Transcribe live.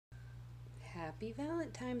Happy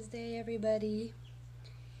Valentine's Day, everybody.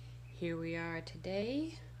 Here we are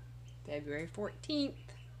today, February 14th.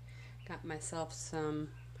 Got myself some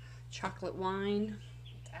chocolate wine.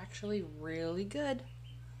 It's actually really good.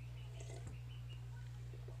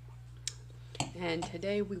 And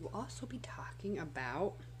today we will also be talking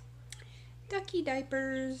about ducky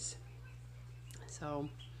diapers. So,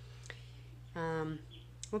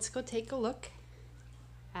 let's go take a look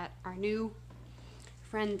at our new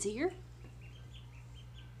friends here.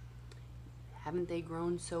 Haven't they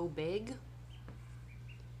grown so big?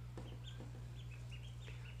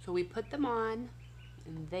 So we put them on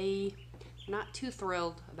and they're not too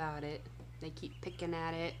thrilled about it. They keep picking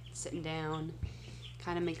at it, sitting down,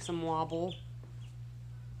 kind of makes them wobble.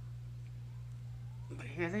 But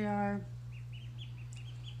here they are.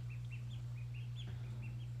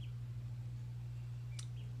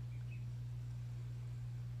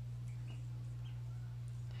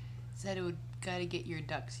 Said it would gotta get your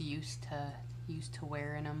ducks used to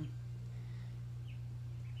wearing them.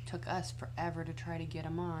 Took us forever to try to get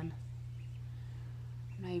them on.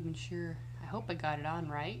 I'm not even sure. I hope I got it on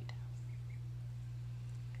right. I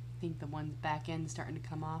think the one's back end's starting to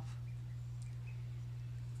come off.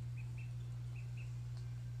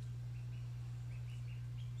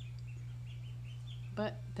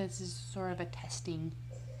 But this is sort of a test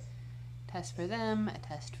for them, a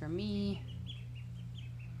test for me.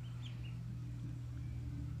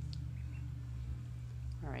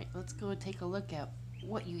 Alright, let's go take a look at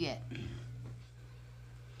what you get.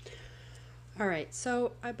 Alright,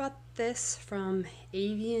 so I bought this from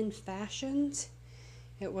Avian Fashions.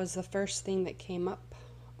 It was the first thing that came up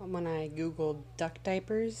when I googled duck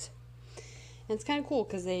diapers. And it's kind of cool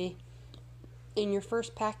because in your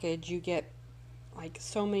first package you get like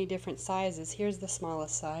so many different sizes. Here's the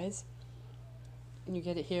smallest size. And you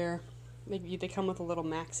get it here. Maybe they come with a little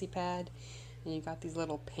maxi pad and you got these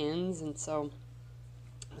little pins, and so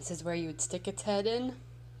this is where you would stick its head in.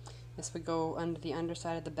 This would go under the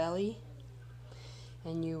underside of the belly,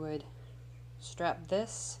 and you would strap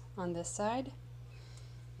this on this side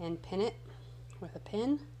and pin it with a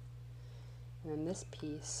pin, and then this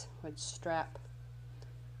piece would strap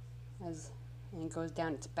and it goes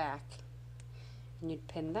down its back, and you'd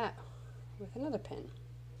pin that with another pin.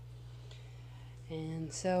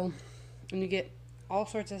 And so, and you get all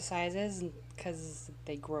sorts of sizes because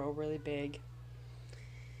they grow really big.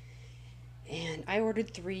 And I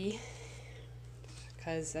ordered 3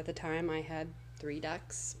 because at the time I had 3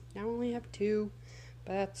 ducks. Now I only have 2,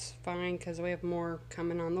 but that's fine because we have more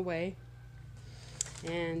coming on the way.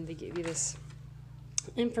 And they give you this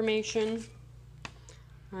information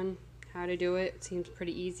on how to do it. It seems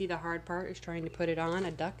pretty easy. The hard part is trying to put it on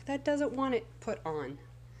a duck that doesn't want it put on.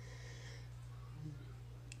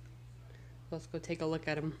 Let's go take a look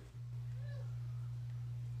at them.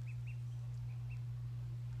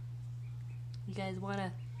 You guys want to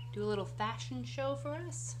do a little fashion show for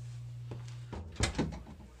us?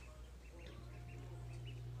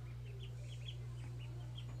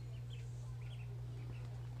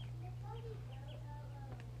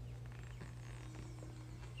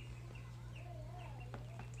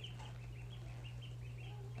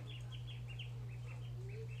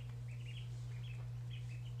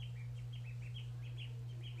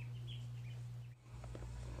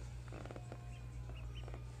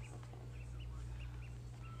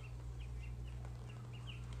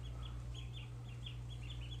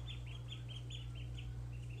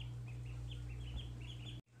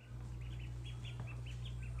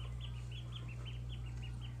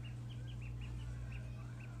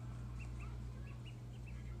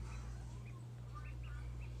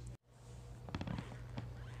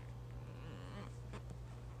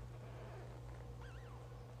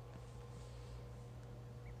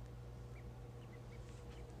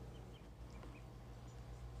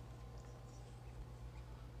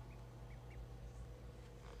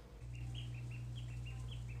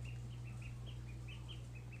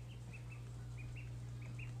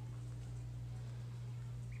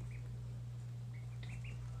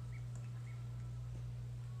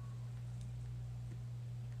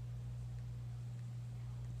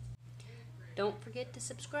 Don't forget to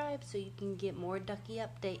subscribe so you can get more ducky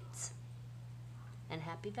updates. And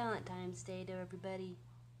happy Valentine's Day to everybody.